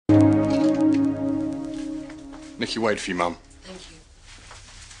Nikki, wait for you, Mum. Thank you.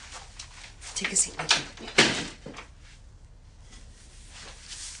 Take a seat, Nikki.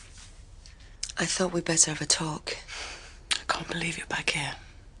 I thought we'd better have a talk. I can't believe you're back here.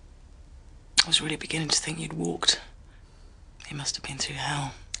 I was really beginning to think you'd walked. You must have been through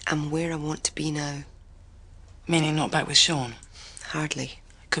hell. I'm where I want to be now. Meaning not back with Sean? Hardly.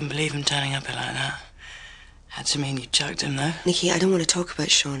 I couldn't believe him turning up here like that. Had to mean you chucked him, though. Nikki, I don't want to talk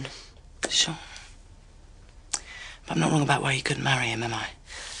about Sean. Sure. But I'm not wrong about why you couldn't marry him, am I?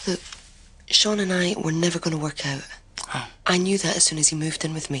 Look, Sean and I were never going to work out. Oh. I knew that as soon as he moved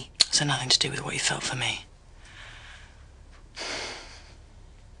in with me. So nothing to do with what you felt for me.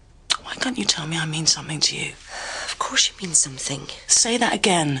 Why can't you tell me I mean something to you? Of course you mean something. Say that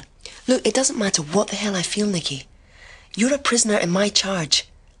again. Look, it doesn't matter what the hell I feel, Nikki. You're a prisoner in my charge.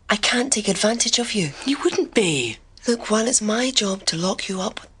 I can't take advantage of you. You wouldn't be. Look, while it's my job to lock you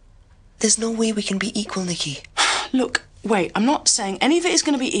up, there's no way we can be equal, Nikki. Look, wait, I'm not saying any of it is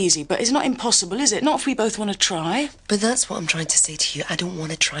going to be easy, but it's not impossible, is it? Not if we both want to try. But that's what I'm trying to say to you. I don't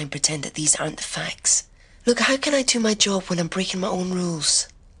want to try and pretend that these aren't the facts. Look, how can I do my job when I'm breaking my own rules?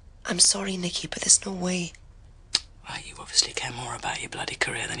 I'm sorry, Nikki, but there's no way. Well, you obviously care more about your bloody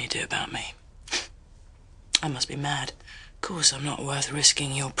career than you do about me. I must be mad. Of course, I'm not worth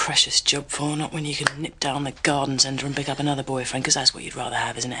risking your precious job for, not when you can nip down the garden centre and pick up another boyfriend, because that's what you'd rather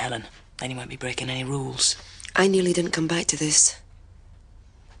have, isn't it, Helen? Then you won't be breaking any rules. I nearly didn't come back to this.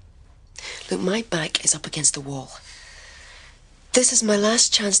 Look, my back is up against the wall. This is my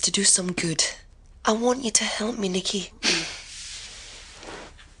last chance to do some good. I want you to help me, Nikki.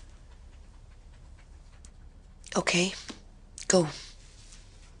 Okay, go.